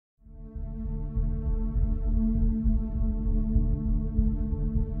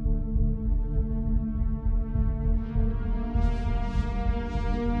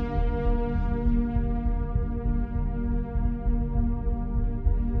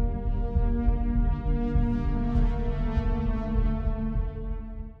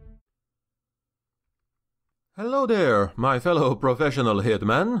Hello there, my fellow professional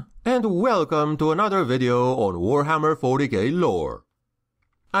hitmen, and welcome to another video on Warhammer 40k lore.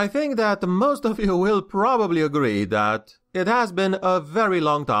 I think that most of you will probably agree that it has been a very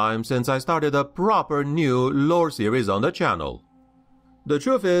long time since I started a proper new lore series on the channel. The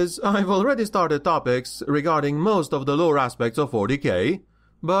truth is, I've already started topics regarding most of the lore aspects of 40k,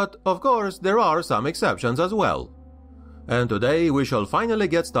 but of course there are some exceptions as well. And today we shall finally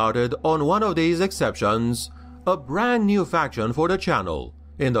get started on one of these exceptions, a brand new faction for the channel,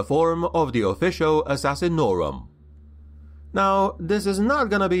 in the form of the Officio Assassinorum. Now, this is not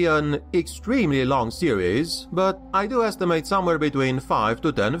gonna be an extremely long series, but I do estimate somewhere between 5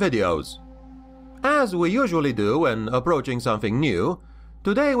 to 10 videos. As we usually do when approaching something new,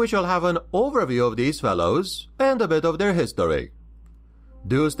 today we shall have an overview of these fellows and a bit of their history.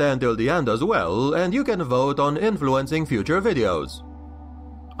 Do stay until the end as well, and you can vote on influencing future videos.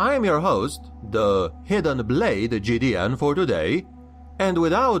 I am your host, the Hidden Blade GDN for today, and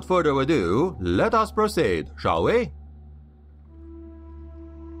without further ado, let us proceed, shall we?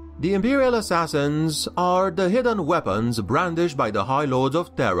 The Imperial Assassins are the hidden weapons brandished by the High Lords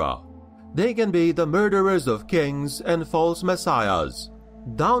of Terra. They can be the murderers of kings and false messiahs,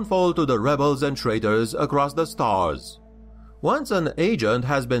 downfall to the rebels and traitors across the stars. Once an agent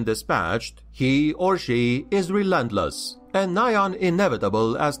has been dispatched, he or she is relentless and nigh on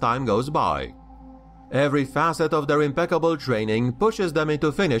inevitable as time goes by. Every facet of their impeccable training pushes them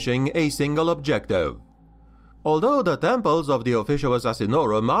into finishing a single objective. Although the temples of the Officio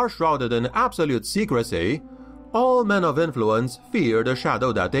Assassinorum are shrouded in absolute secrecy, all men of influence fear the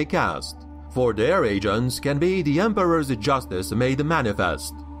shadow that they cast, for their agents can be the Emperor's justice made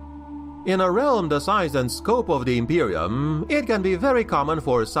manifest. In a realm the size and scope of the Imperium, it can be very common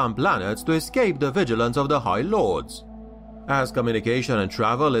for some planets to escape the vigilance of the High Lords. As communication and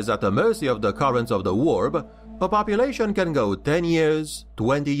travel is at the mercy of the currents of the warp, a population can go 10 years,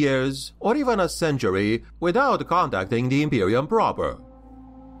 20 years, or even a century without contacting the Imperium proper.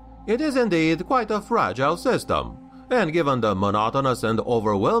 It is indeed quite a fragile system, and given the monotonous and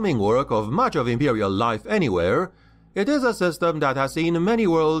overwhelming work of much of Imperial life anywhere, it is a system that has seen many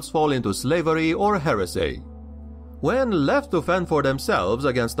worlds fall into slavery or heresy. When left to fend for themselves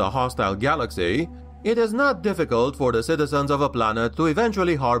against a hostile galaxy, it is not difficult for the citizens of a planet to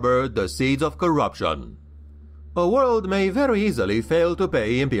eventually harbor the seeds of corruption. A world may very easily fail to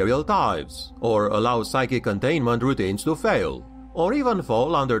pay imperial tithes, or allow psychic containment routines to fail, or even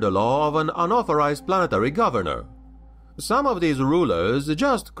fall under the law of an unauthorized planetary governor. Some of these rulers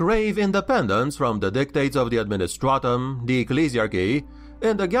just crave independence from the dictates of the administratum, the ecclesiarchy,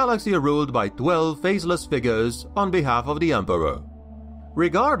 and the galaxy ruled by 12 faceless figures on behalf of the Emperor.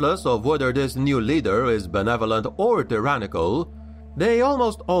 Regardless of whether this new leader is benevolent or tyrannical, they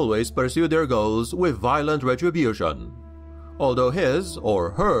almost always pursue their goals with violent retribution. Although his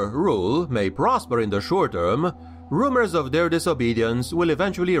or her rule may prosper in the short term, rumors of their disobedience will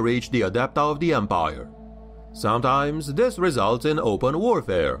eventually reach the Adepta of the Empire. Sometimes this results in open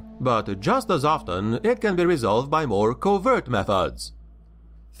warfare, but just as often it can be resolved by more covert methods.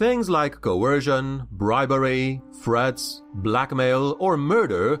 Things like coercion, bribery, threats, blackmail, or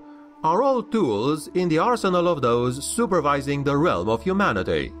murder are all tools in the arsenal of those supervising the realm of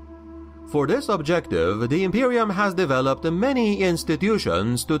humanity. For this objective, the Imperium has developed many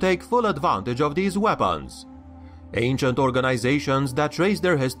institutions to take full advantage of these weapons. Ancient organizations that trace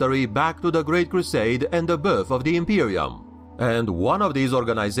their history back to the Great Crusade and the birth of the Imperium. And one of these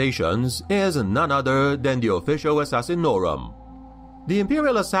organizations is none other than the Officio Assassinorum. The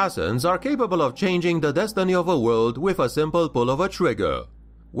Imperial Assassins are capable of changing the destiny of a world with a simple pull of a trigger.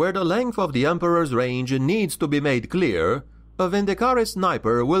 Where the length of the Emperor's range needs to be made clear, a Vindicare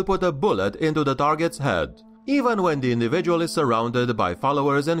sniper will put a bullet into the target's head, even when the individual is surrounded by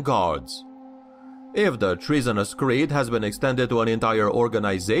followers and guards. If the treasonous creed has been extended to an entire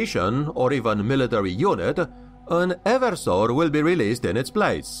organization or even military unit, an Eversor will be released in its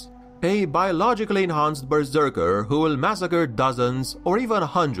place, a biologically enhanced berserker who will massacre dozens or even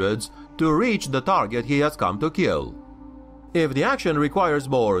hundreds to reach the target he has come to kill. If the action requires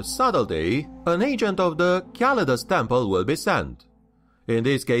more subtlety, an agent of the Calidus Temple will be sent. In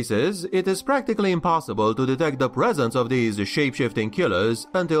these cases, it is practically impossible to detect the presence of these shape-shifting killers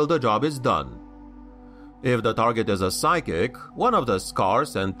until the job is done. If the target is a psychic, one of the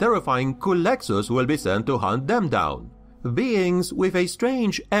scarce and terrifying Kulexus will be sent to hunt them down, beings with a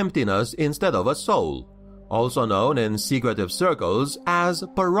strange emptiness instead of a soul, also known in secretive circles as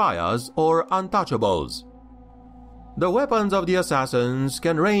pariahs or untouchables. The weapons of the assassins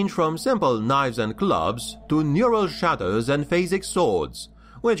can range from simple knives and clubs to neural shatters and phasic swords,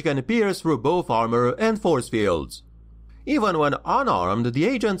 which can pierce through both armor and force fields. Even when unarmed, the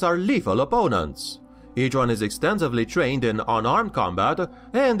agents are lethal opponents. Each one is extensively trained in unarmed combat,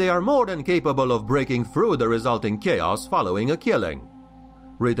 and they are more than capable of breaking through the resulting chaos following a killing.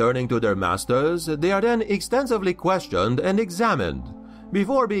 Returning to their masters, they are then extensively questioned and examined,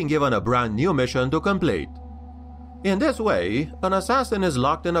 before being given a brand new mission to complete. In this way, an assassin is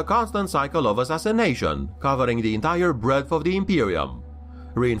locked in a constant cycle of assassination, covering the entire breadth of the Imperium,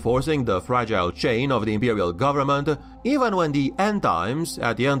 reinforcing the fragile chain of the Imperial government even when the end times,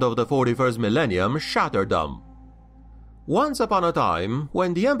 at the end of the 41st millennium, shattered them. Once upon a time,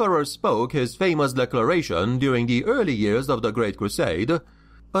 when the Emperor spoke his famous declaration during the early years of the Great Crusade,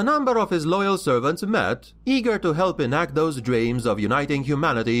 a number of his loyal servants met, eager to help enact those dreams of uniting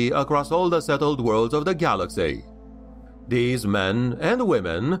humanity across all the settled worlds of the galaxy. These men and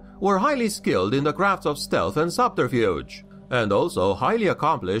women were highly skilled in the crafts of stealth and subterfuge, and also highly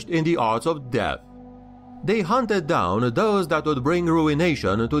accomplished in the arts of death. They hunted down those that would bring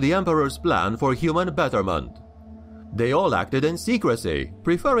ruination to the Emperor's plan for human betterment. They all acted in secrecy,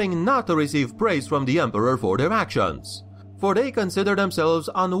 preferring not to receive praise from the Emperor for their actions, for they considered themselves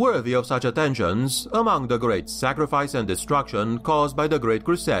unworthy of such attentions among the great sacrifice and destruction caused by the Great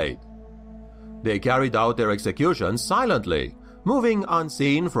Crusade. They carried out their executions silently, moving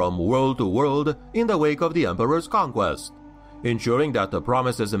unseen from world to world in the wake of the Emperor's conquest, ensuring that the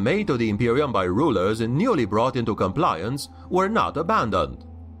promises made to the Imperium by rulers newly brought into compliance were not abandoned,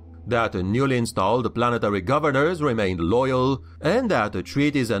 that newly installed planetary governors remained loyal, and that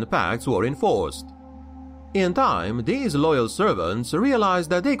treaties and pacts were enforced. In time, these loyal servants realized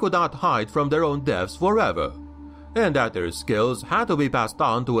that they could not hide from their own deaths forever, and that their skills had to be passed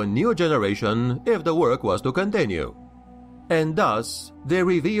on to a new generation if the work was to continue. And thus, they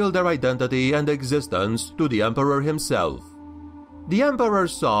revealed their identity and existence to the Emperor himself. The Emperor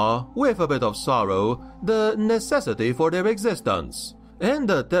saw, with a bit of sorrow, the necessity for their existence, and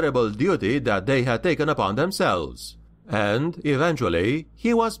the terrible duty that they had taken upon themselves, and, eventually,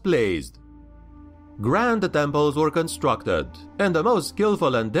 he was pleased. Grand temples were constructed, and the most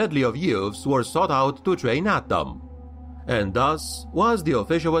skillful and deadly of youths were sought out to train at them. And thus was the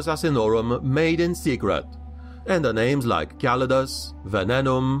Officio Assassinorum made in secret, and the names like Calidus,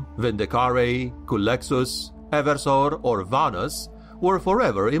 Venenum, Vindicare, Culexus, Eversor, or Vanus were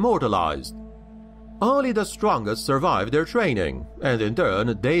forever immortalized. Only the strongest survived their training, and in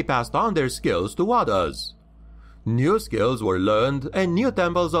turn they passed on their skills to others. New skills were learned, and new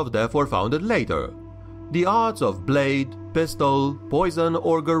temples of death were founded later. The arts of blade, pistol, poison,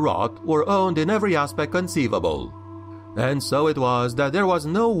 or garrote were owned in every aspect conceivable. And so it was that there was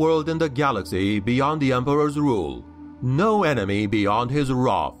no world in the galaxy beyond the Emperor's rule, no enemy beyond his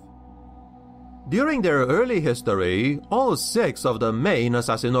wrath. During their early history, all 6 of the main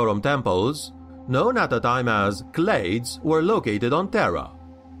Assassinorum temples, known at the time as clades, were located on Terra.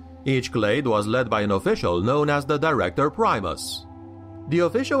 Each clade was led by an official known as the Director Primus. The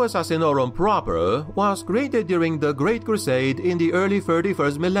Officio Assassinorum proper was created during the Great Crusade in the early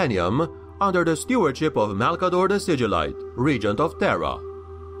 31st millennium under the stewardship of Malcador the Sigillite, regent of Terra.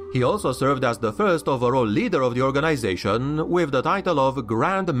 He also served as the first overall leader of the organization with the title of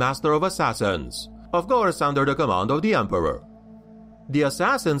Grand Master of Assassins, of course under the command of the Emperor. The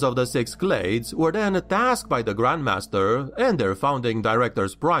assassins of the 6 clades were then tasked by the Grand Master and their founding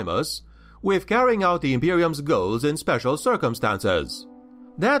directors Primus with carrying out the Imperium's goals in special circumstances.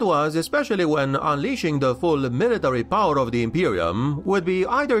 That was especially when unleashing the full military power of the Imperium would be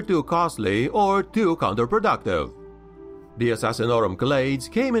either too costly or too counterproductive. The Assassinorum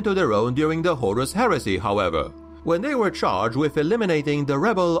clades came into their own during the Horus Heresy, however, when they were charged with eliminating the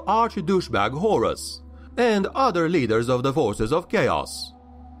rebel arch-douchebag Horus and other leaders of the forces of chaos.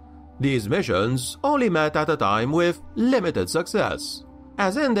 These missions only met at a time with limited success,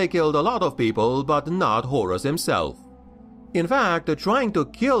 as in they killed a lot of people but not Horus himself. In fact, trying to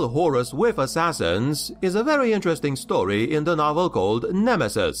kill Horus with assassins is a very interesting story in the novel called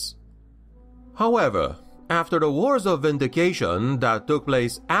Nemesis. However, after the Wars of Vindication that took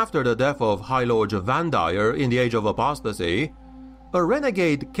place after the death of High Lord Vandire in the Age of Apostasy, a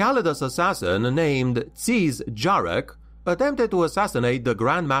renegade Calidus assassin named Tsiz Jarek attempted to assassinate the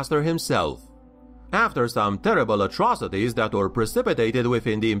Grand Master himself. After some terrible atrocities that were precipitated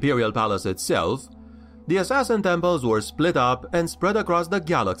within the Imperial Palace itself, the assassin temples were split up and spread across the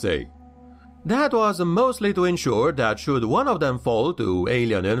galaxy. That was mostly to ensure that should one of them fall to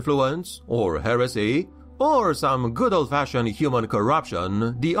alien influence, or heresy, or some good old-fashioned human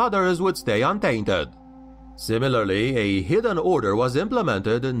corruption, the others would stay untainted. Similarly, a hidden order was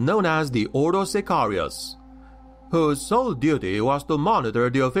implemented known as the Ordo Sicarius. whose sole duty was to monitor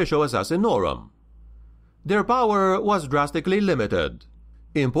the Officio Assassinorum. Their power was drastically limited.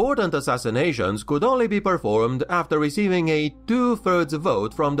 Important assassinations could only be performed after receiving a 2/3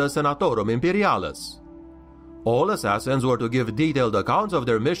 vote from the Senatorum Imperialis. All assassins were to give detailed accounts of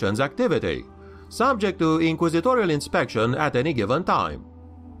their mission's activity, subject to inquisitorial inspection at any given time.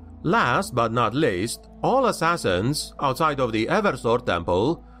 Last but not least, all assassins, outside of the Eversor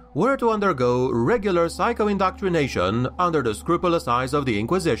Temple, were to undergo regular psycho-indoctrination under the scrupulous eyes of the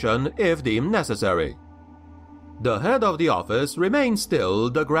Inquisition if deemed necessary. The head of the office remains still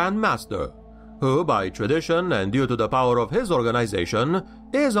the Grand Master, who by tradition and due to the power of his organization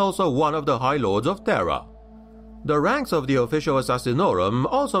is also one of the High Lords of Terra. The ranks of the Officio Assassinorum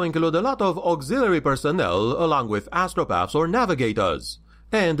also include a lot of auxiliary personnel along with astropaths or navigators,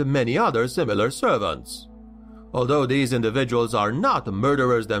 and many other similar servants. Although these individuals are not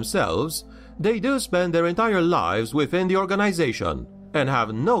murderers themselves, they do spend their entire lives within the organization and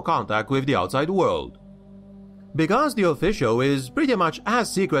have no contact with the outside world. Because the Officio is pretty much as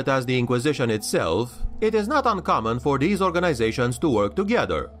secret as the Inquisition itself, it is not uncommon for these organizations to work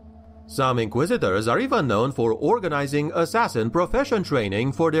together. Some Inquisitors are even known for organizing assassin profession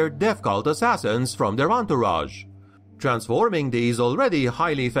training for their death cult assassins from their entourage, transforming these already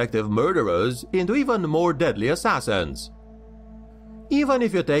highly effective murderers into even more deadly assassins. Even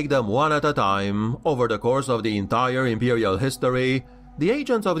if you take them one at a time, over the course of the entire Imperial history, the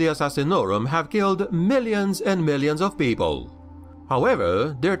agents of the Assassinorum have killed millions and millions of people.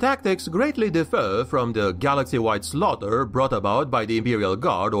 However, their tactics greatly differ from the galaxy-wide slaughter brought about by the Imperial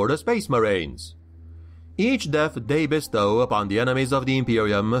Guard or the Space Marines. Each death they bestow upon the enemies of the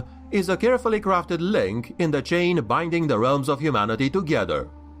Imperium is a carefully crafted link in the chain binding the realms of humanity together.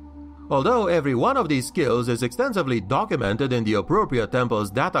 Although every one of these kills is extensively documented in the appropriate temple's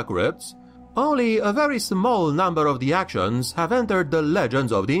data crypts, only a very small number of the actions have entered the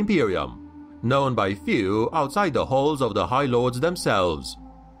legends of the Imperium, known by few outside the halls of the High Lords themselves.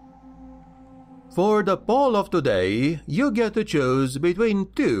 For the poll of today, you get to choose between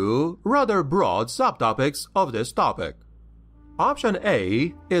two rather broad subtopics of this topic. Option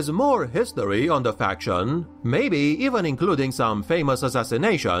A is more history on the faction, maybe even including some famous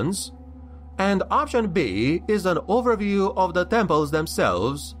assassinations, and option B is an overview of the temples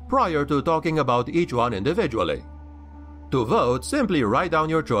themselves prior to talking about each one individually. To vote, simply write down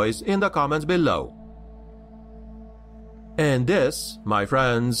your choice in the comments below. And this, my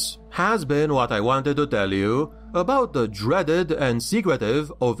friends, has been what I wanted to tell you about the dreaded and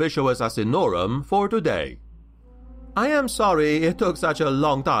secretive Officio Assassinorum for today. I am sorry it took such a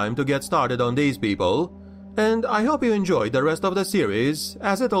long time to get started on these people, and I hope you enjoyed the rest of the series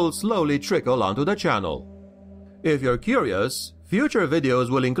as it'll slowly trickle onto the channel. If you're curious, future videos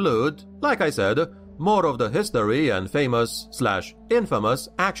will include, like I said, more of the history and famous/infamous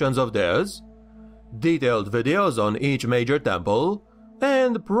actions of theirs, detailed videos on each major temple,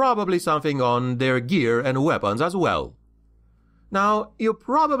 and probably something on their gear and weapons as well. Now, you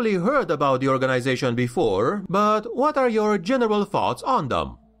probably heard about the organization before, but what are your general thoughts on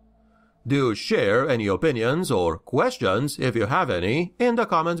them? Do share any opinions or questions, if you have any, in the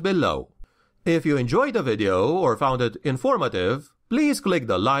comments below. If you enjoyed the video or found it informative, please click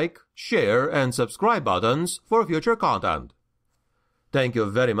the like, share, and subscribe buttons for future content. Thank you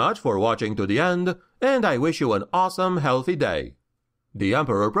very much for watching to the end, and I wish you an awesome, healthy day. The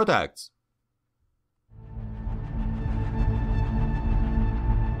Emperor protects.